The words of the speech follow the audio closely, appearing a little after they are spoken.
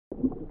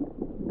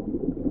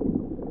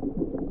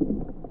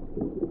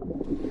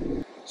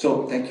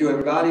So, thank you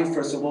everybody.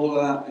 First of all,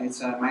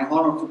 it's my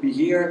honor to be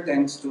here.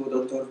 Thanks to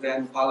Dr.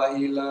 Van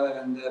Palahil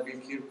and Bill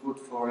Kirkwood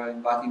for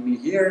inviting me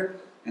here,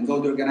 and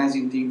all the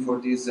organizing team for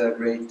this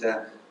great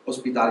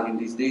hospitality in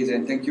these days.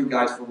 And thank you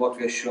guys for what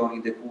we have shown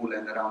in the pool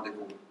and around the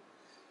pool.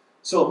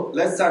 So,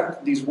 let's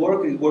start this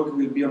work. This work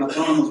will be on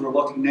autonomous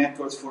robotic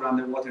networks for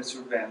underwater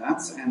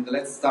surveillance. And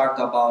let's start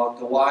about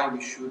why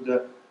we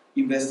should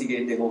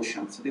investigate the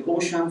oceans. The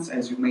oceans,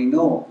 as you may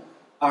know,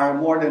 are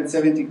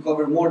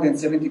cover more than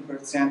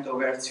 70%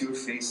 of Earth's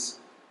surface,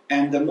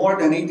 and more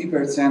than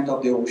 80%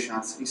 of the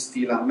oceans is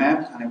still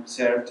unmapped,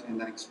 unobserved,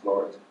 and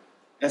unexplored.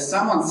 As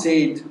someone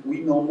said, we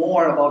know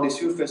more about the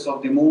surface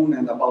of the Moon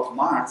and about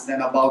Mars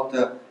than about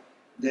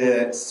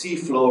the sea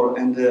floor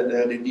and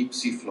the deep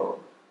sea floor.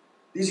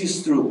 This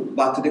is true,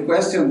 but the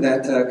question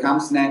that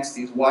comes next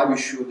is why we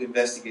should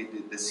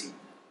investigate the sea,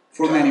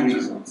 for many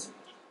reasons.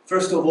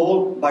 First of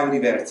all,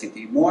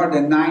 biodiversity. More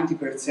than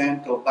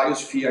 90% of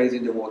biosphere is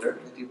in the water.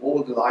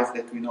 All the life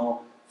that we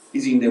know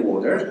is in the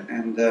water.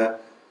 And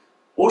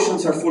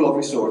oceans are full of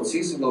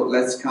resources. So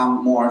let's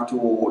come more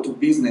to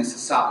business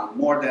side.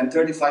 More than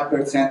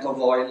 35% of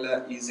oil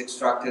is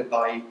extracted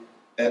by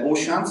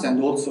oceans,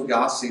 and also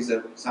gas is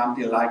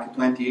something like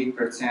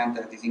 28%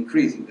 that is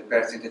increasing. The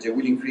percentage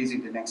will increase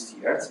in the next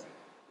years.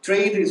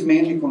 Trade is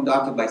mainly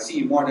conducted by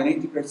sea. More than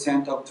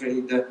 80% of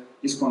trade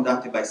is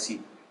conducted by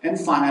sea. And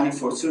finally,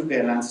 for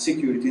surveillance,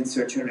 security, and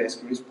search and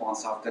rescue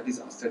response after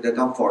disaster that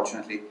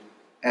unfortunately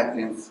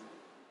happens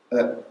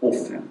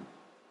often.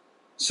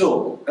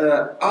 So,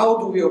 how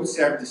do we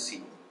observe the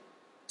sea?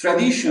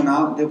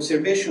 The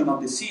observation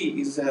of the sea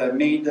is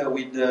made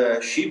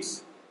with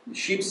ships. The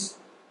ships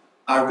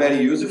are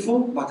very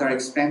useful, but are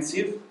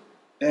expensive,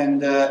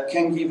 and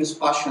can give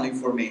spatial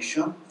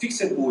information.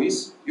 Fixed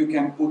buoys, you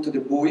can put the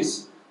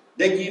buoys.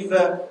 They give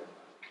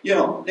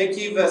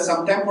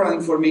some temporal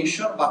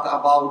information, but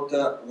about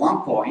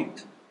one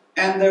point.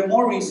 And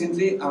more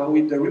recently,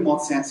 with the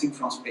remote sensing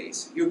from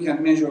space, you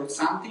can measure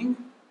something,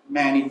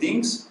 many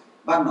things,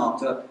 but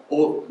not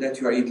all that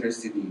you are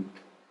interested in.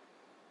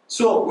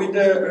 So, with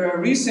the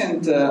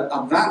recent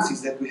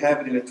advances that we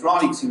have in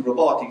electronics, in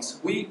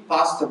robotics, we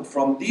passed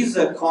from this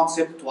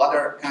concept to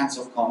other kinds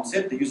of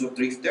concepts, the use of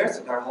drifters,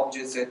 that are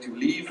objects that you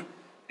leave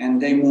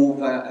and they move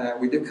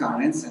with the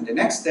currents. And the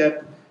next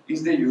step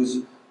is the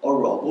use or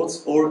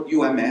robots, or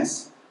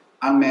UMS,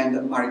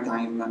 unmanned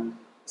maritime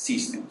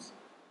systems.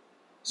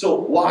 So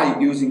why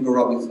using a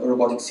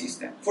robotic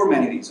system? For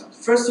many reasons.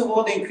 First of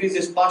all, they increase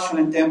the spatial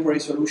and temporal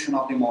resolution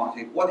of the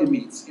monitoring. What it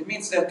means? It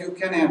means that you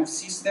can have a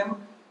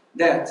system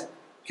that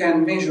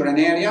can measure an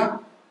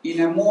area in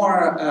a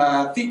more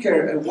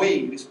thicker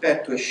way with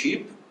respect to a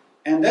ship,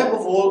 and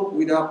above all,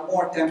 with a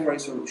more temporal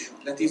resolution.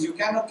 That is, you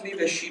cannot leave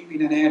a ship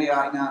in an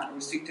area, in a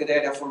restricted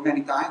area for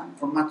much time,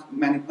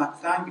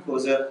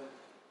 because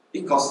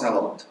it costs a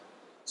lot.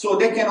 So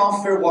they can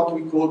offer what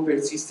we call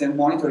persistent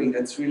monitoring.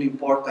 That's really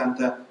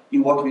important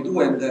in what we do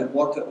and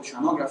what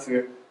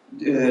oceanographers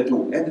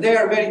do. And they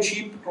are very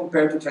cheap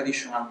compared to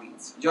traditional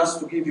means. Just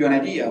to give you an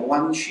idea,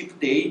 one ship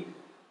day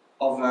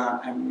of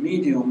a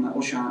medium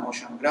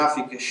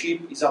oceanographic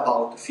ship is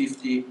about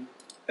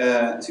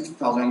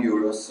 60,000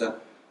 euros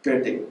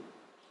per day.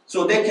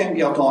 So they can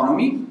be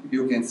autonomy.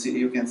 You can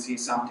see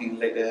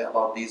something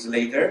about this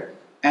later.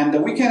 And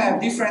we can have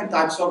different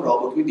types of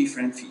robots with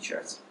different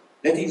features.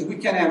 That is, we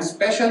can have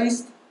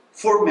specialists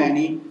for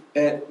many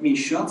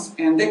missions,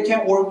 and they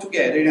can work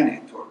together in a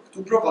network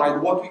to provide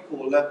what we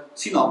call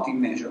synoptic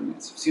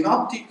measurements.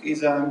 Synoptic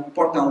is an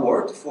important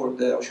word for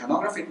the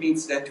oceanography. It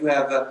means that you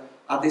have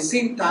at the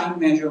same time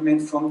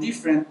measurement from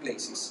different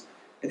places.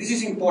 And this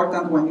is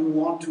important when you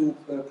want to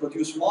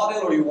produce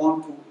model, or you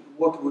want to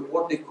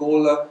what they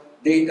call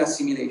data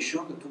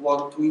assimilation,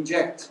 to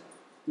inject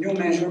new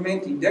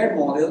measurement in their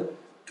model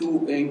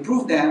to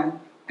improve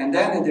them. And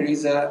then there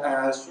is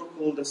a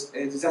so-called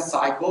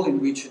cycle in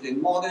which the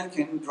model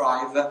can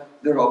drive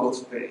the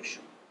robot's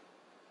operation.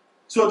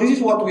 So this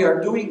is what we are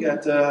doing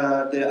at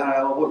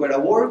where I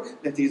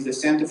work. That is the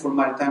Center for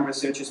Maritime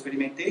Research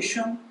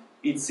Experimentation.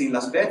 It's in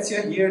La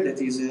Spezia here, that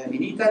is in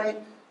Italy.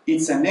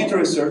 It's a nature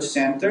research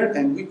center,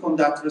 and we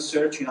conduct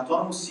research in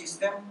autonomous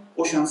system,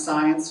 ocean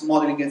science,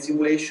 modeling and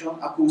simulation,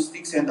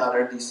 acoustics, and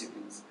other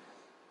disciplines.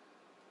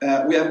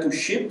 We have two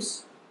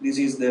ships. This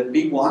is the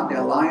big one, the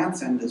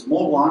Alliance, and the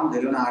small one,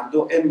 the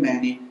Leonardo, and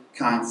many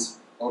kinds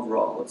of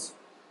robots.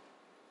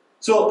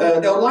 So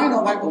the outline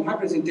of my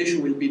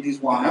presentation will be this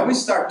one. I will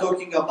start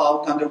talking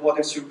about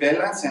underwater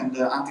surveillance and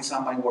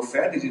anti-submarine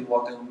warfare. This is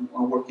what I'm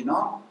working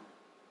on.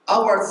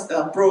 Our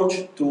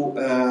approach to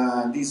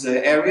this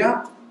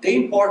area, the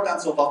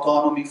importance of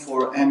autonomy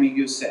for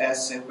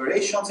MUSS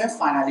operations, and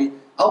finally,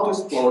 how to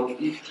exploit,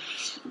 to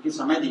give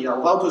some idea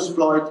of how to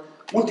exploit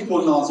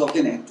multiple nodes of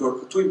the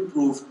network to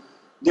improve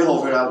the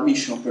overall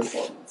mission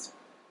performance.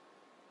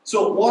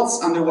 So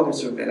what's underwater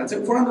surveillance?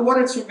 For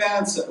underwater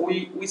surveillance,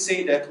 we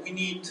say that we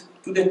need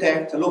to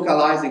detect,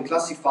 localize, and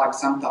classify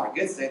some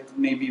targets that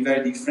may be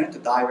very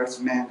different, divers,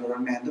 manned or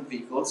unmanned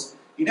vehicles,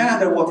 in an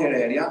underwater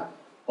area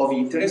of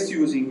interest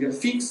using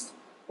fixed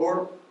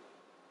or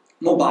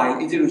mobile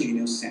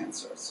heterogeneous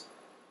sensors.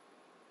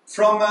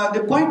 From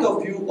the point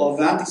of view of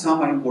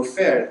anti-submarine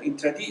warfare,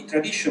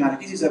 traditionally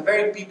this is a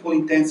very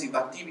people-intensive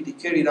activity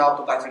carried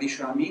out by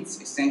traditional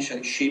means,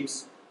 essentially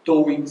ships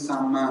towing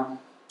some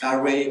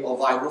array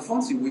of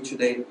hydrophones in which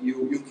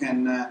you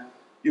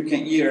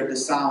can hear the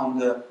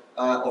sound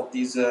of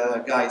these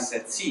guys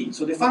at sea.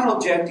 So the final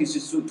objective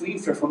is to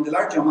infer from the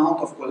large amount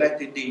of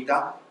collected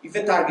data if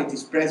a target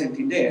is present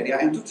in the area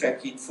and to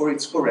track it for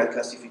its correct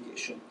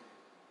classification.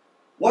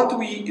 What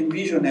we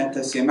envision at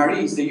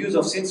CMRE is the use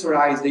of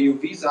sensorized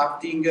AUVs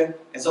acting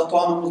as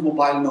autonomous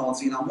mobile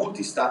nodes in a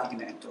multi-static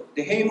network.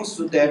 The aim is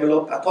to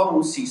develop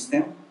autonomous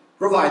system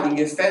providing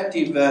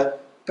effective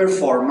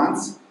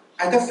performance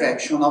at a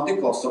fraction of the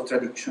cost of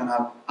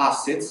traditional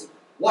assets,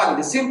 while at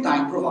the same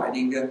time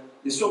providing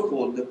the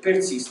so-called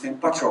persistent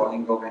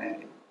patrolling of an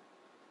area.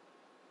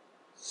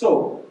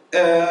 So,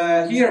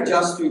 here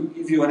just to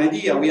give you an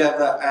idea, we have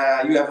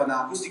you have an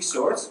acoustic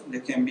source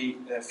that can be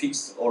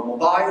fixed or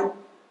mobile.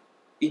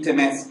 It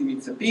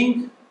emits a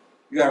ping,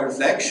 you have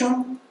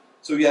reflection,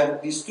 so you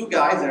have these two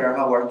guys that are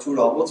our two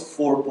robots,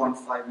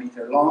 4.5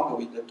 meter long,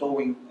 with the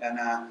towing and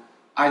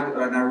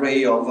an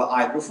array of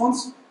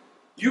hydrophones.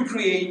 You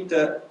create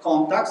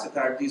contacts that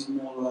are these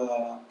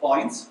small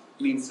points,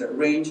 means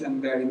range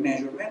and vary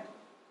measurement,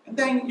 and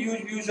then you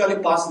usually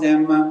pass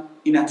them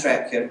in a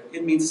tracker.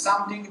 It means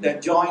something that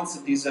joins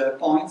these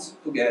points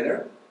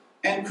together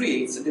and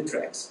creates the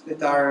tracks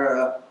that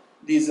are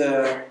these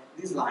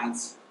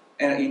lines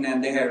in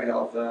the area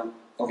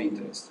of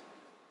interest.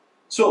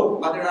 So,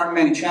 but there are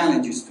many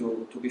challenges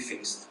to be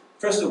faced.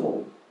 First of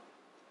all,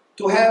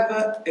 to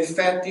have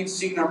effective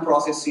signal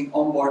processing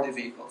on board the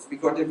vehicles,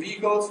 because the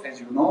vehicles, as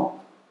you know,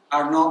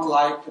 are not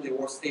like the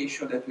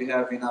workstation that we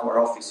have in our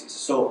offices.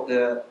 So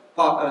the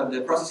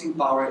processing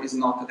power is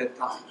not at that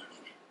time.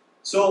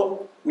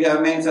 So we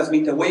have many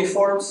transmitter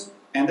waveforms,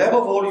 and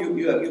above all,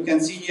 you can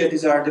see here,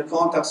 these are the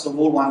contacts of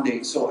all one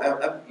day. So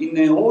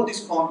in all these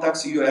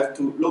contacts, you have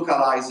to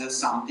localize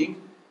something,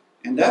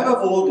 and above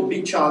all, the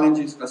big challenge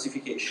is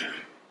classification.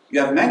 You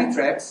have many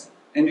tracks,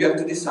 and you have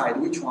to decide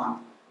which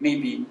one may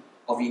be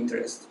of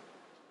interest.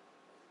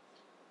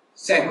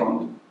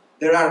 Second,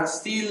 there are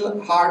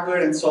still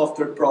hardware and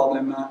software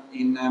problems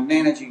in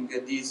managing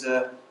these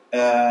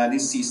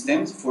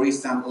systems. For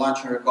instance,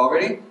 launch and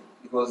recovery,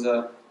 because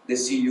the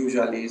sea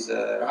usually is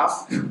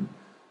rough.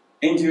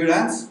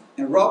 Endurance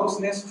and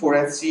robustness for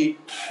at-sea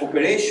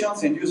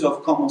operations and use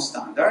of common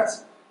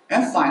standards.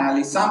 And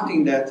finally,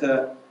 something that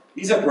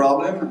is a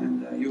problem,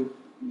 and you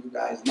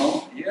guys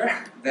know here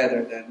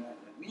better than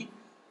me,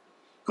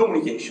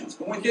 communications.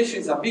 Communication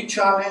is a big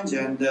challenge,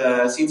 and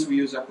since we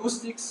use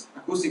acoustics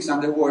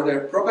underwater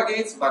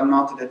propagates, but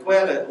not that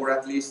well, or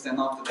at least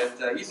not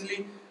that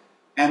easily.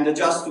 And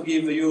just to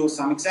give you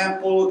some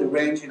example, the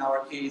range in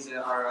our case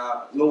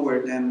are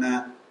lower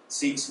than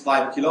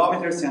 5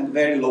 kilometers and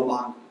very low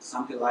bandwidth,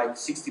 something like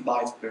 60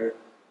 bytes per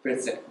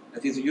second.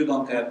 That is, you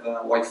don't have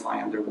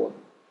Wi-Fi underwater.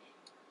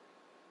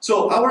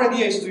 So our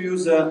idea is to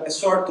use a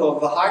sort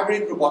of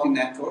hybrid robotic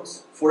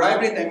networks. For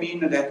hybrid, I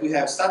mean that we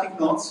have static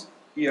nodes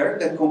here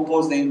that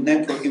compose the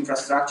network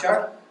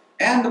infrastructure,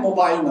 and the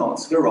mobile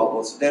nodes, the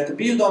robots, that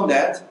build on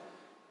that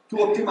to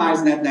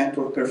optimize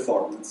network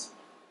performance.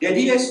 The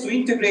idea is to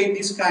integrate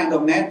this kind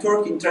of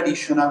network in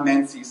traditional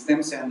manned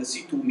systems, and the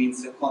C2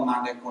 means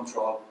command and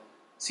control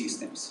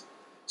systems.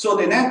 So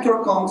the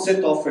network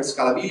concept offers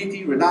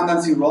scalability,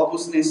 redundancy,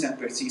 robustness, and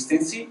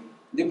persistency.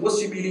 The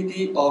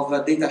possibility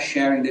of data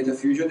sharing, data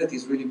fusion, that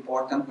is really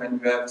important when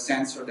you have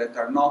sensors that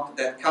are not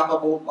that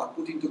capable, but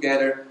putting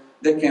together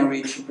that can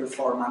reach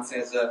performance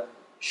as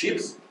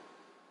ships.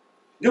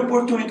 The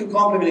opportunity to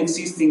complement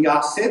existing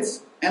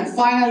assets, and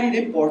finally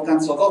the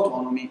importance of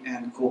autonomy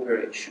and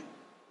cooperation.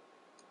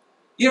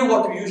 Here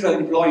what we usually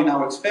deploy in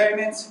our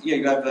experiments, here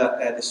you have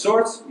the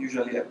source,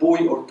 usually a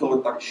buoy or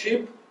towed by the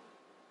ship.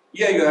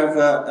 Here you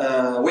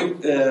have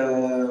wave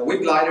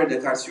glider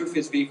that are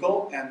surface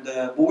vehicle, and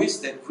buoys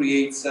that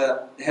creates,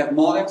 they have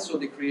modems, so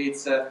they create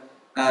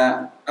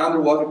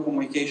underwater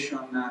communication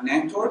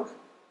network.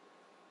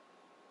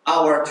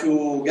 Our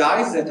two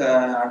guys that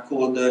are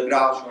called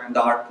Groucho and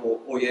Arpo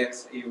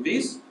OEX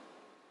AUVs.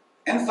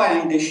 And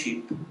finally the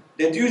ship,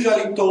 that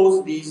usually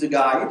tows this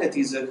guy that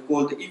is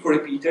called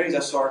eco-repeater, is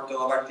a sort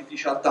of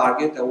artificial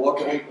target.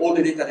 All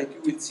the data that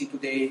you will see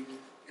today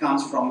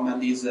comes from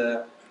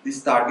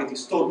this target,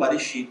 is towed by the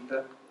ship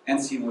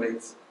and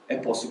simulates a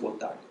possible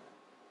target.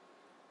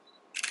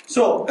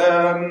 So,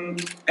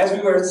 as we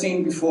were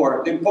saying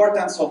before, the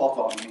importance of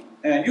autonomy.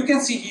 You can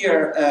see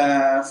here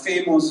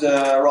famous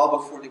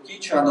robot for the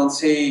kitchen. I don't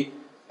say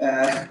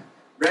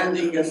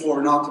branding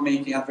for not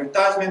making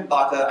advertisement,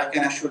 but I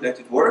can assure that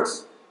it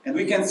works. And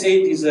we can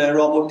say this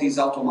robot is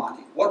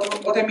automatic.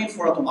 What I mean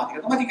for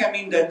automatic? Automatic, I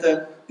mean that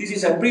this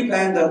is a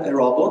pre-planned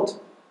robot,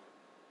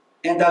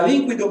 and a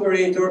link with the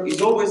operator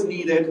is always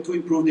needed to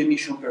improve the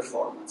mission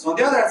performance. On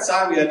the other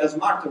side, we have a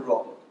smarter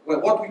robot,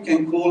 what we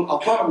can call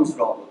autonomous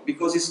robot,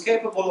 because it's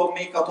capable of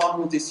making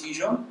autonomous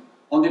decisions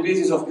on the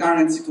basis of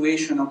current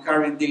situation or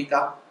current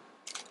data,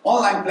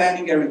 online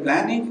planning and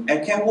replanning,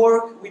 and can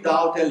work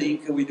without a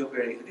link with the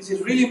operator. This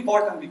is really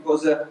important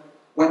because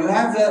when you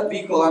have the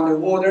vehicle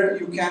underwater,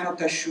 you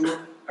cannot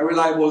assure a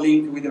reliable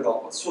link with the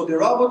robot. So the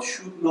robot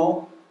should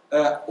know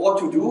what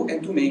to do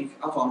and to make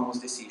autonomous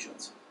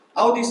decisions.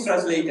 How this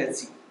translates at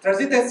sea?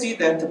 Translate at sea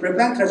that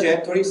pre-planned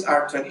trajectories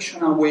are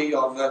traditional way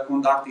of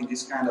conducting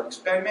this kind of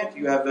experiment.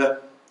 You have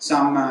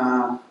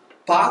some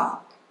path,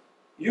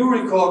 you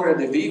recover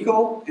the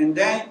vehicle, and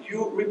then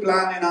you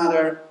replan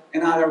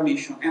another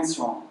mission, and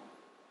so on.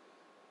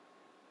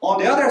 On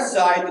the other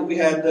side, we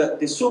had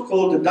the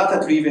so-called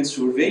data-driven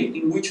survey,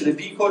 in which the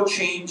vehicle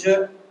change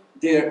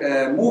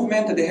their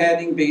movement, the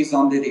heading, based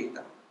on the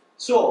data.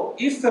 So,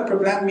 if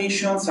pre-planned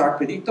missions are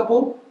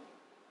predictable,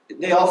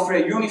 they offer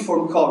a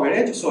uniform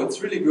coverage, so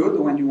it's really good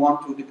when you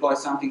want to deploy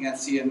something at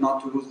sea and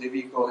not to lose the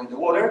vehicle in the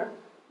water,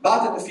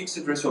 but at a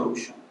fixed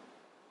resolution.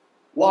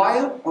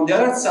 While, on the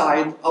other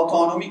side,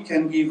 autonomy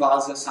can give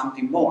us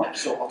something more.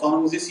 So,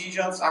 autonomous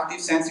decisions, active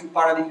sensing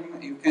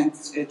paradigm, you can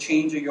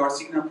change your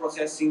signal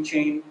processing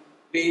chain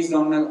based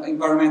on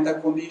environmental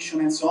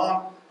conditions and so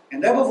on.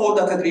 And above all,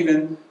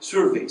 data-driven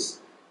surveys.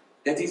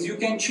 That is, you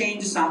can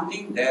change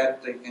something,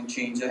 that you can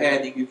change the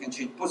heading, you can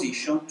change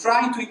position,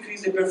 trying to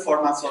increase the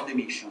performance of the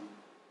mission.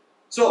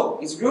 So,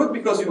 it's good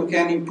because you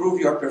can improve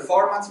your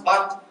performance,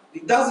 but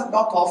it does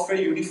not offer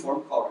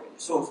uniform coverage.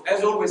 So,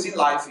 as always in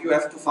life, you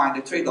have to find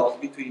a trade-off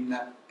between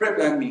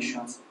pre-planned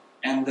missions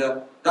and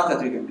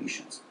data-driven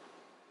missions.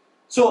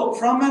 So,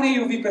 from an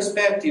AUV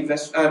perspective,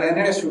 an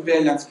area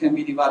surveillance can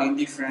be divided in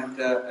different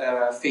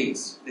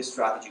phases, the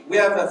strategy. We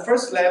have a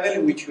first level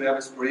in which you have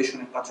exploration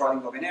and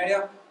patrolling of an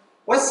area.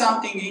 When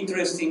something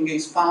interesting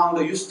is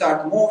found, you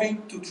start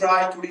moving to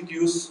try to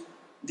reduce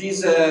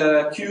these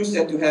cues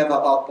that you have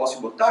about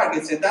possible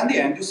targets, and at the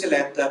end you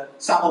select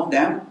some of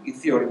them, in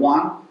theory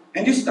one,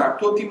 and you start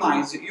to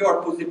optimize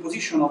the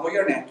position of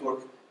your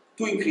network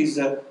to increase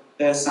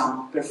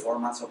some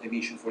performance of the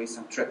mission, for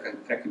instance,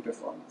 tracking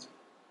performance.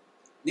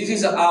 This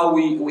is how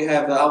we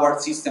have our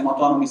system,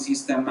 autonomy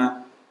system,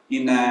 on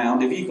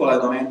the vehicle. I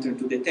don't enter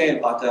into detail,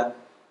 but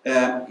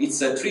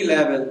it's a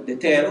 3-level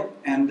detail,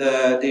 and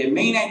the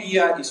main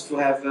idea is to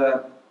have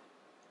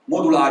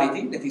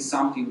modularity. That is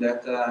something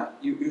that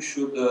you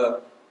should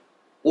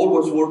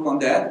always work on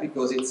that,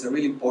 because it's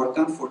really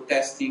important for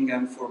testing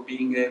and for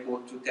being able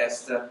to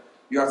test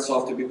your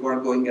software before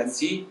going at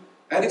sea.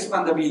 And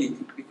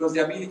expandability, because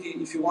the ability,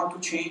 if you want to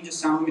change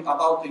something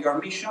about your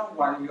mission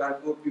while you are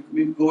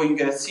going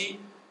at sea,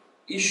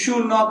 it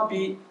should not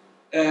be,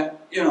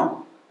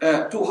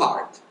 too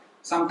hard.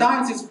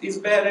 Sometimes it's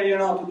better,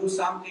 to do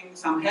something,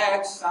 some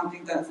hacks,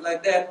 something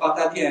like that, but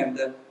at the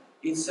end,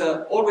 it's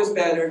always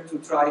better to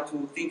try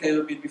to think a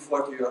little bit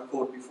before to your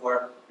code,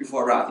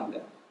 before writing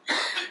them.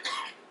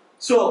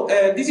 So,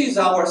 this is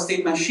our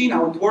state machine,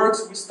 how it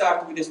works. We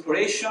start with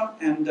exploration,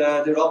 and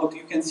the robot,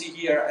 you can see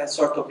here a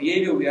sort of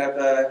behavior. We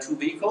have 2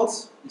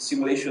 vehicles, the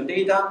simulation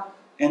data,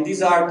 and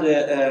these are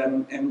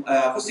the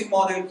acoustic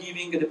model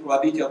giving the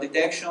probability of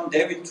detection.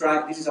 They will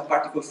try, this is a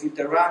particle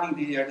filter running,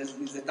 this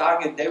is the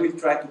target. They will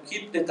try to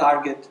keep the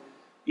target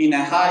in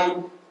a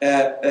high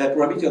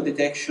probability of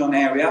detection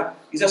area.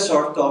 It's a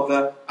sort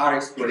of our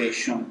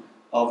exploration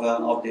of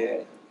the area.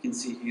 You can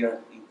see here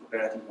in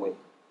cooperative way.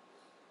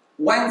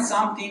 When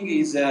something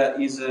is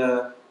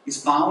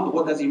found,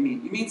 what does it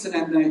mean? It means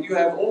that you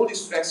have all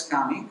these tracks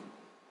coming,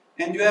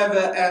 and you have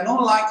an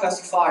online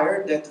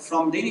classifier that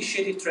from the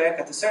initiated track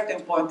at a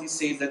certain point it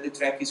says that the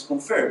track is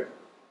confirmed.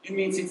 It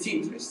means it's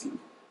interesting.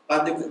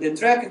 But the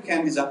track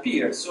can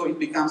disappear, so it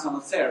becomes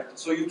unobserved.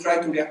 So you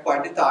try to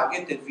reacquire the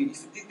target, and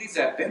if this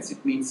happens,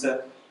 it means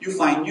you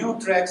find new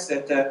tracks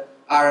that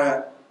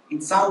are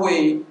in some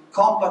way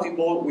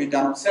compatible with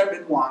an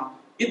observed one.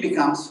 It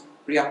becomes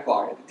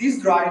reacquired. This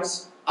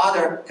drives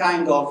other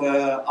kind of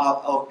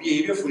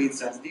behavior. For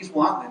instance, this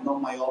one, the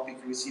non-myopic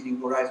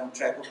receding horizon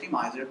track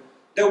optimizer,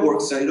 that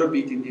works a little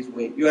bit in this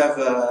way. You have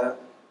a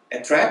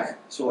track,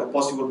 so a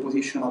possible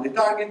position of the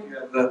target, you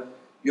have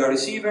your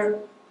receiver,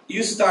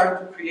 you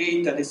start to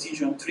create a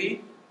decision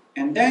tree,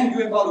 and then you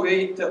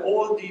evaluate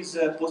all these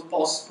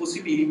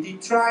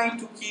possibilities, trying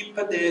to keep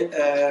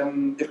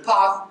the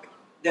path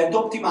that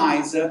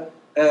optimize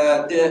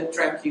the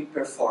tracking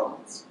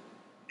performance.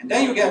 And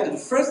then you get the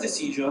first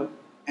decision,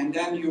 and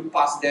then you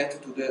pass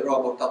that to the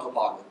robot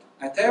autopilot.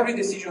 At every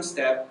decision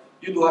step,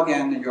 you do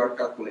again your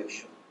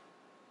calculation.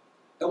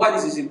 Why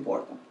this is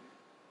important?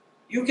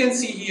 You can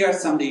see here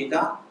some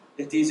data.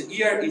 That is,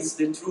 here is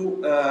the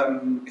true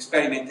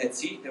experiment at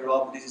sea.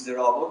 This is the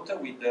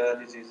robot with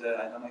this is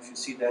I don't know if you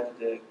see that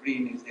the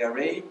green is the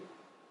array,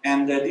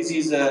 and this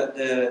is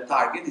the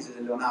target. This is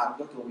the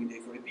Leonardo with the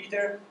echo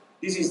repeater.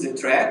 This is the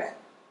track,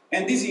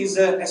 and this is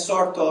a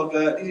sort of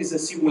this is a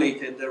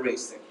simulated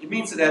racetrack. It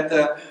means that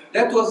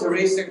that was the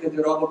racetrack that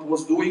the robot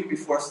was doing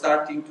before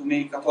starting to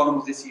make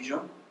autonomous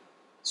decision.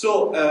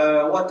 So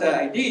what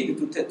I did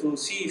to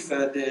see if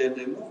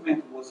the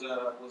movement was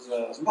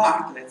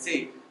smart, let's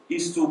say,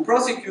 is to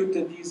prosecute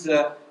this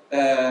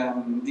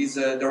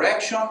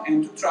direction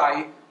and to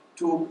try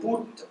to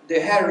put the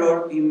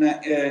error in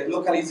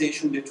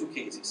localization in the two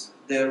cases.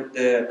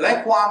 The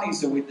black one is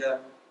with the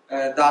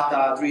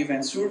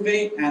data-driven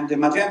survey, and the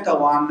magenta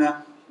one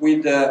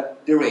with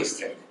the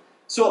racetrack.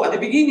 So at the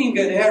beginning,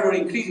 the error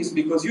increases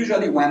because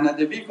usually when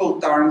the vehicle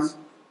turns,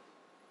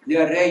 the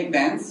array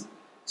bends.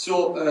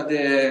 So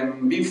the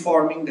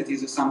beamforming, that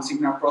is some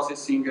signal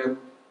processing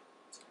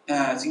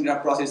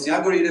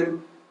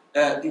algorithm,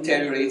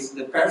 deteriorates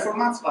the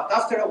performance. But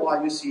after a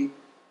while, you see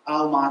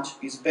how much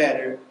is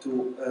better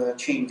to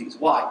change this.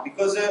 Why?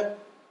 Because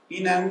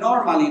in an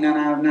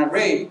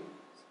array,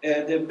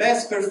 the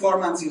best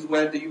performance is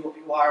where you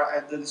are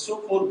at the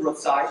so-called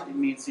broadside. It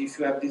means if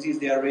you have this is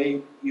the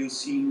array you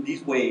see in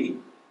this way,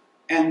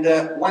 and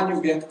when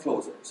you get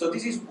closer. So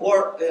this is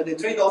more the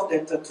trade-off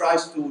that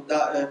tries to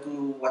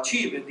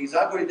achieve this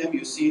algorithm.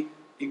 You see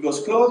it goes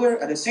closer,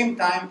 at the same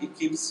time it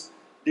keeps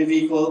the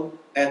vehicle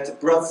at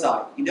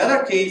broadside. In the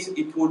other case,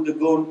 it would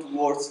go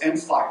towards end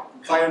fire.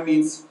 Fire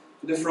means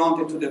to the front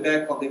and to the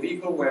back of the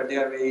vehicle, where the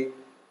array,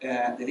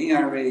 the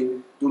linear array,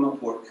 do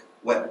not work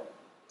well.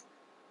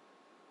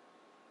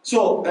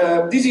 So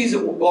this is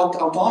what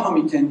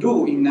autonomy can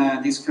do in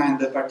this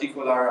kind of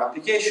particular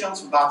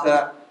applications,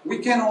 but we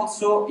can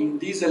also, in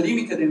this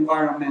limited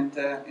environment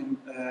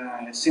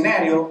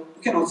scenario,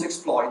 we can also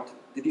exploit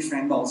the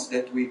different nodes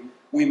that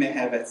we may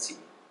have at sea.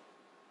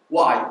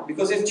 Why?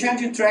 Because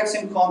exchanging tracks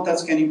and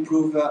contacts can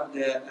improve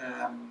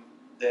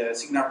the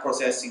signal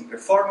processing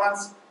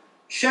performance.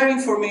 Sharing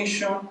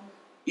information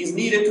is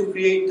needed to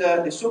create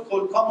the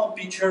so-called common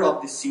picture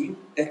of the scene.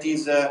 That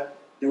is, the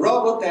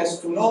robot has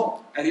to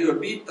know a little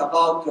bit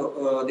about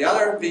the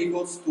other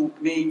vehicles to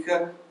make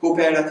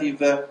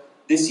cooperative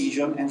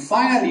decision. And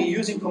finally,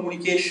 using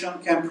communication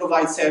can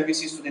provide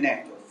services to the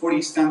network. For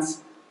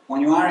instance,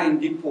 when you are in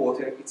deep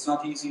water, it's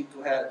not easy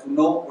to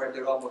know where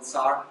the robots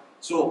are.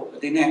 So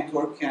the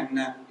network can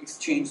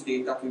exchange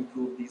data to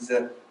improve this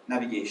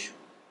navigation.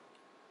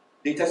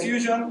 Data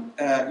fusion,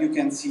 you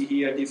can see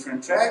here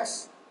different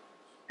tracks,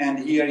 and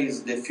here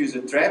is the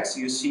fused tracks.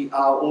 You see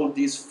how all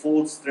these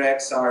false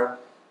tracks are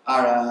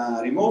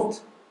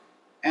removed.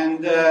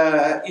 And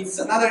it's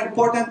another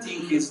important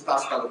thing is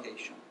task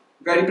allocation.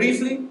 Very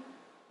briefly,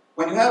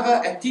 when you have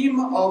a team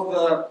of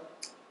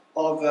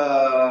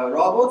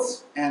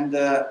robots and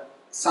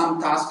some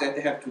tasks that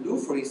they have to do,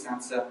 for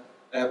instance,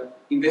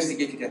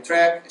 investigating a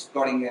track,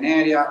 exploring an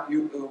area,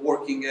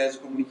 working as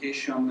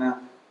communication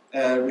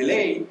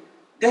relay,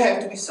 they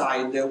have to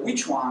decide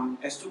which one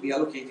has to be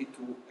allocated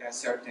to a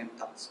certain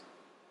task.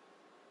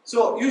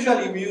 So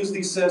usually we use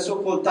this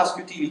so-called task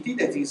utility,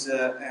 that is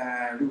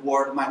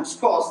reward minus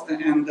cost,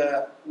 and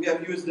we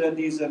have used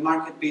this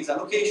market-based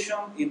allocation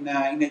in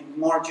a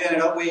more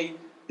general way.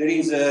 There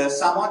is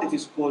someone that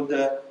is called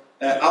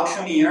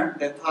auctioneer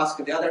that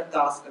asks the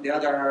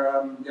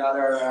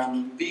other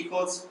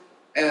vehicles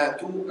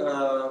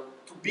to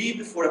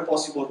bid for a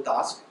possible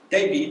task.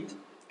 They bid,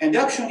 and the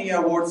auctioneer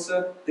awards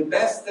the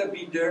best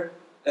bidder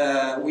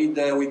with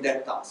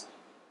that task.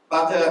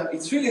 But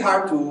it's really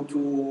hard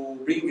to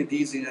bring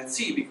this in at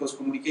sea, because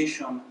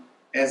communication,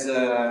 as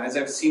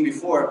I've said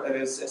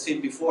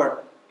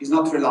before, is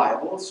not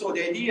reliable. So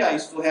the idea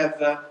is to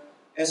have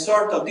a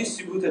sort of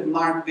distributed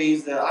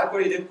mark-based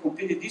algorithm,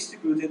 completely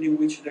distributed, in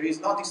which there is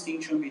no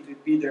distinction between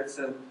bidders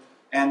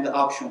and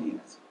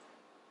auctioneers.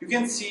 You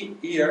can see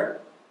here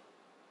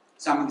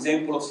some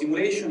example of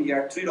simulation.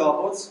 Here are 3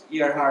 robots.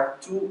 Here are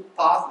 2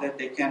 paths that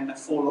they can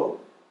follow.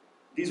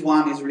 This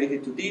one is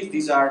related to this.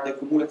 These are the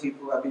cumulative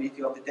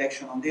probability of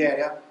detection on the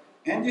area.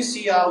 And you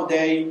see how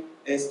they,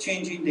 as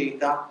changing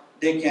data,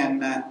 they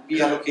can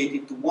be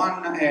allocated to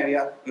one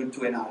area or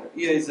to another.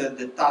 Here is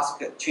the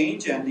task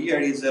change, and here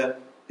is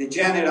the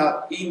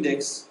general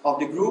index of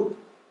the group.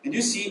 And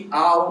you see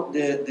how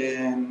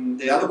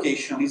the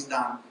allocation is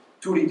done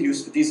to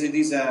reduce this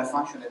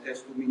function that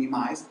has to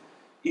minimize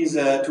is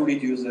to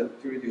reduce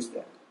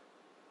that.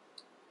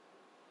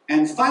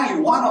 And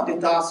finally, one of the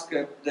tasks,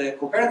 the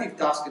cooperative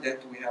task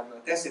that we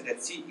have tested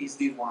at sea is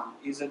this one,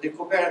 is the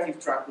cooperative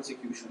track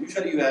prosecution.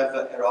 Usually you have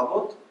a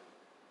robot.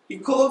 He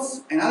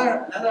calls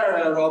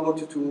another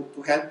robot to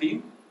help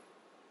him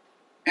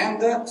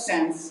and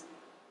sends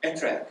a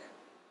track.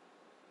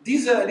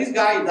 This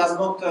guy does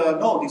not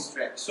know this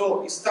track,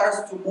 so he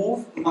starts to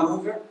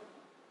maneuver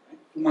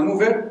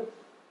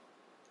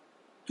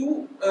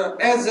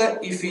as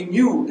if he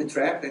knew the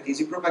track. That is,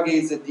 he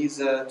propagates this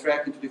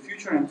track into the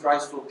future and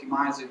tries to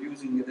optimize it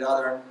using the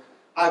other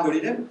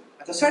algorithm.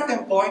 At a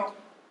certain point,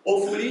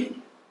 hopefully,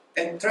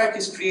 a track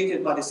is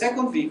created by the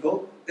second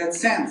vehicle that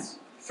sends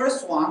the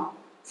first one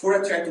for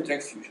a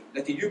track-to-track fusion.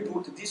 That is, you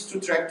put these 2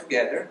 tracks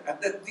together.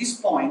 At this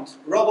point,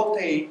 robot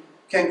A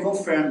can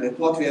confirm that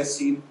what we have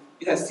seen,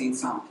 it has seen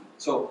something.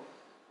 So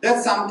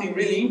that's something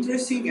really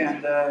interesting,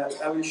 and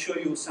I will show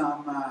you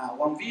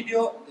one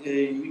video.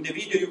 In the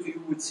video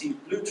you would see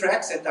blue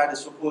tracks that are the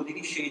so-called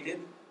initiated.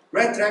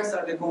 Red tracks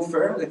are the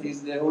confirmed, that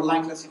is the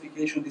online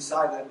classification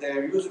decides that they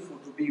are useful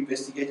to be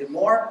investigated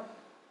more.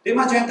 The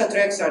magenta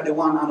tracks are the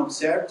one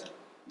unobserved.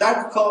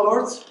 Dark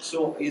colors,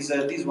 so is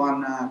this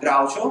one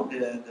Groucho,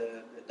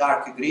 the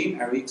dark green,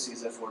 RX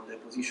is for the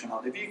position of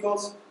the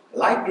vehicles, the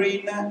light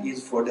green is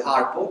for the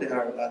HARPO,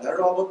 the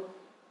robot,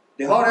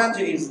 the orange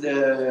is the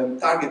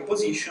target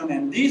position,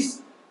 and these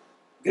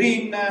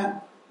green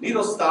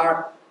little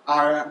stars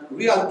are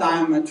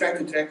real-time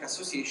track-to-track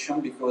association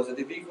because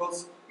the vehicles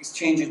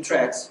exchange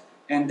tracks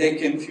and they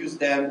can fuse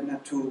them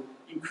to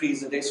increase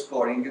their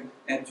scoring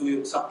and to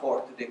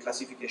support the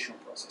classification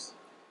process.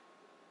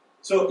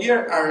 So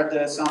here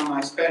are some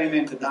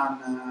experiments done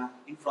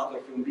in front of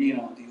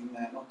Piombino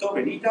in October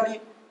in Italy.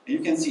 And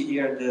you can see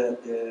here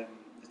the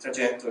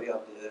trajectory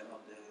of the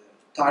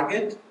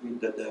target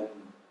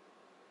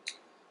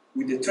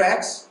with the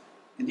tracks.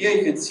 And here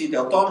you can see the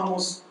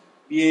autonomous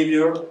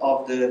behavior of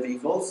the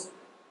vehicles.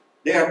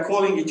 They are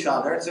calling each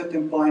other. At a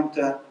certain point,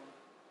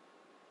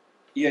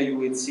 here you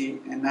will see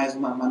a nice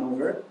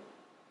maneuver.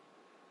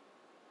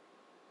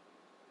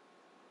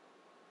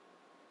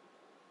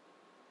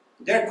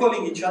 They're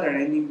calling each other,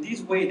 and in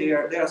this way they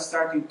are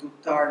starting to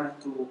turn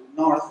to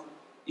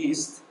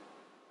northeast.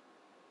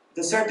 At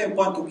a certain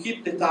point, to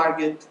keep the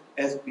target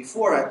as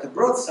before at the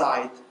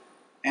broadside,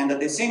 and at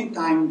the same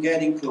time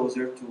getting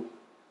closer to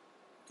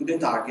the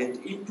target,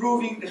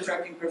 improving the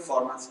tracking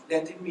performance.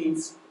 That it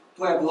means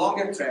to have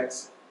longer tracks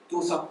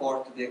to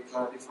support the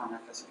final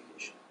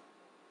classification.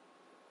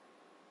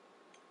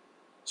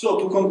 So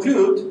to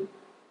conclude,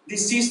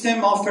 this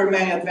system offers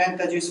many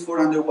advantages for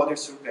underwater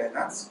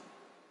surveillance.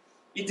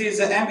 It is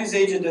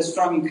envisaged a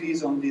strong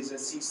increase on these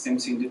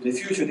systems in the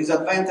future. These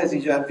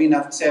advantages have been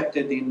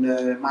accepted in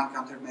the mine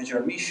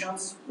countermeasure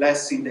missions,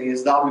 less in the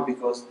ASW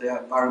because the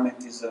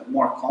environment is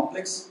more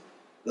complex,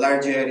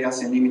 large areas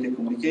and limited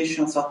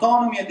communications.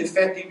 Autonomy and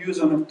effective use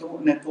of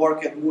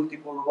networked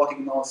multiple robotic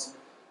nodes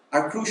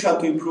are crucial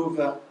to improve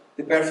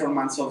the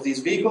performance of these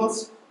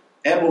vehicles,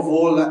 above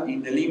all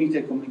in the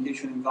limited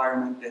communication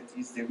environment that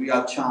is the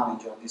real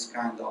challenge of this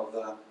kind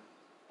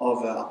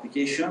of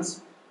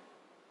applications.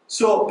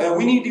 So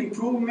we need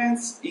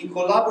improvements in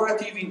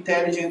collaborative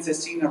intelligence and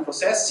signal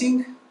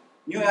processing.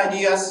 New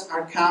ideas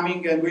are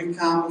coming and will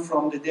come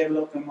from the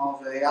development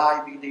of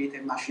AI, big data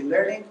and machine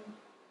learning.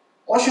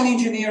 Ocean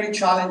engineering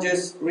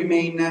challenges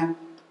remain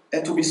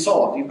to be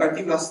solved, in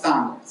particular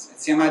standards. At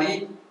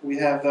CMRE, we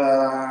have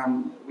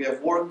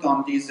worked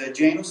on this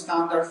GENU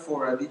standard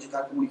for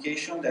digital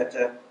communication that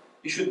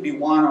it should be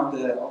one of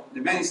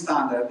the many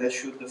standards that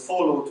should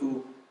follow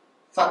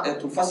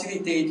to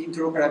facilitate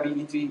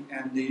interoperability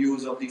and the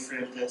use of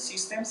different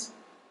systems.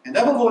 And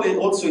above all,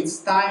 also it's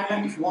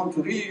time, if you want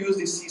to really use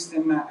this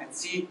system at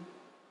sea,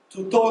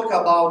 to talk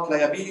about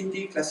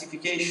liability,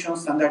 classification,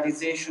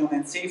 standardization,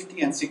 and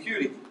safety and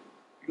security.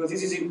 Because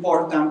this is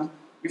important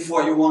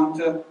before you want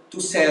to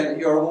sell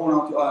your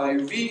own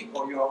UV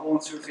or your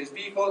own surface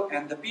vehicle,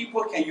 and the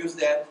people can use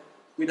that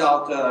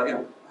without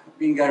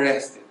being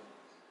arrested.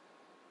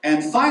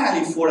 And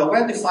finally, for a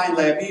well-defined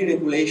liability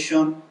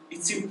regulation,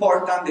 it's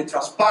important the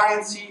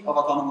transparency of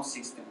autonomous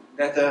system.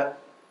 That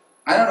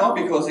I don't know,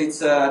 because it's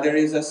there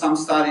is some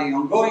study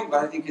ongoing,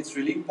 but I think it's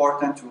really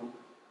important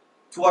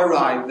to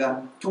arrive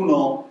to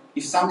know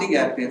if something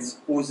happens,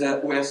 who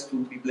has to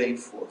be blamed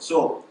for.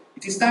 So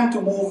it is time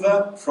to move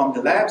from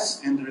the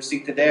labs and the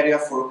restricted area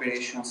for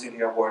operations in the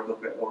real world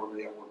or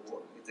real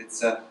world.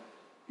 It's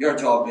your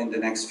job in the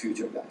next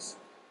future, guys.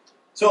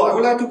 So I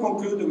would like to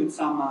conclude with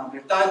some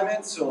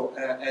advertisements. So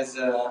as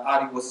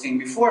Ari was saying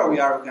before, we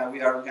are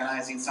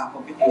organizing some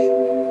competition.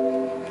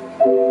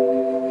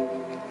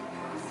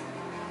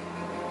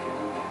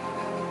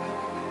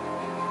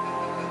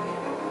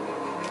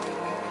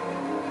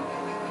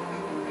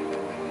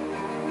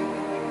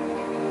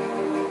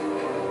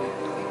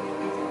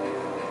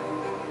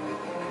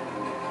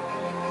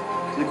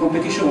 The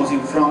competition was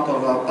in front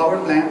of a power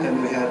plant,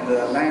 and we had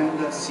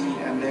land, sea,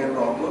 and air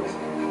robots.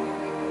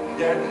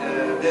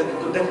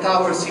 The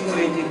tower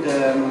simulated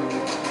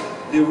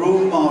the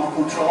room of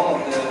control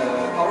of the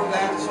power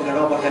plant, so the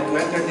robot had to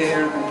enter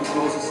there and to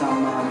close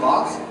some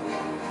valves.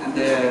 And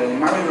the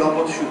marine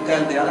robot should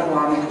tell the other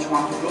one which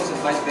one to close, and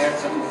vice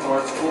versa to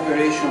force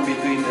cooperation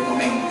between the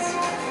domains.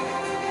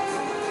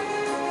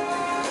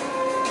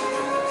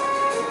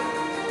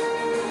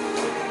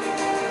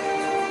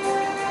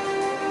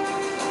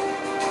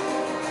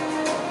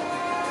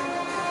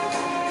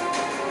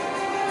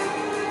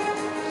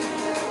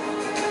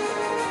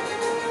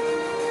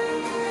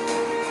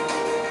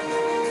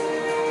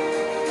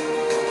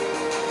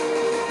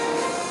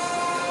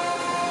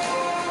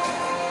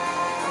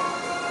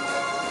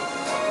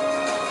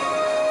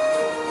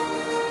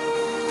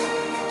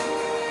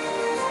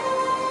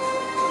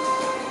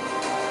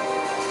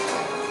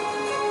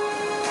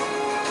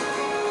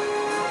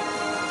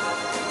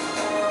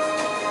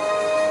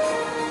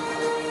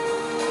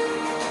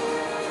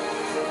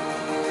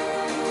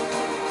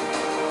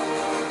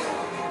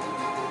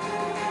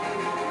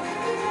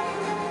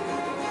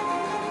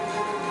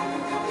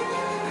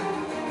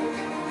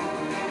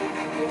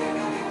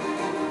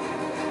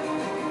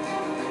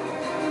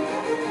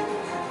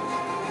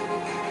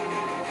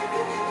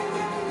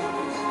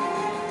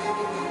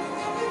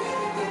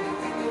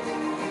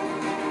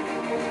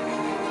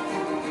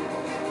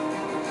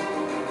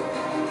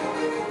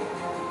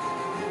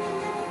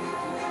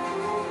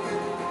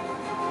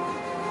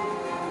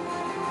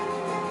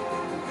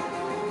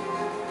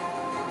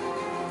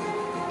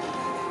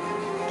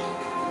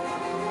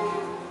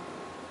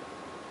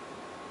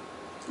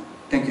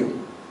 Thank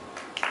you.